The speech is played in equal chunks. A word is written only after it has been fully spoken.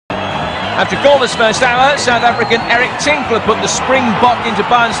After goalless first hour, South African Eric Tinkler put the Springbok into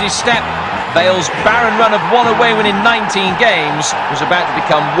Barnsley's step. Vale's barren run of one away win in 19 games was about to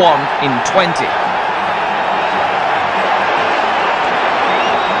become 1 in 20.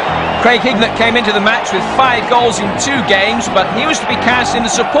 Craig Hignett came into the match with 5 goals in 2 games, but he was to be cast in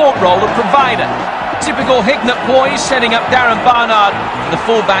the support role of provider. Typical Hignett poise, setting up Darren Barnard for the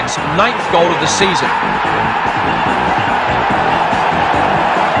fullback's 9th goal of the season.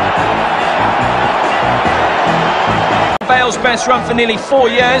 Vale's best run for nearly 4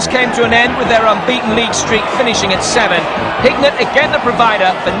 years came to an end with their unbeaten league streak finishing at 7. Hignett again the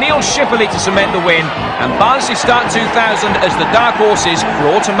provider for Neil Shipperley to cement the win, and Barnsley start 2000 as the dark horses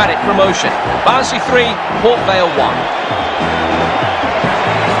for automatic promotion. Barnsley 3, Port Vale 1.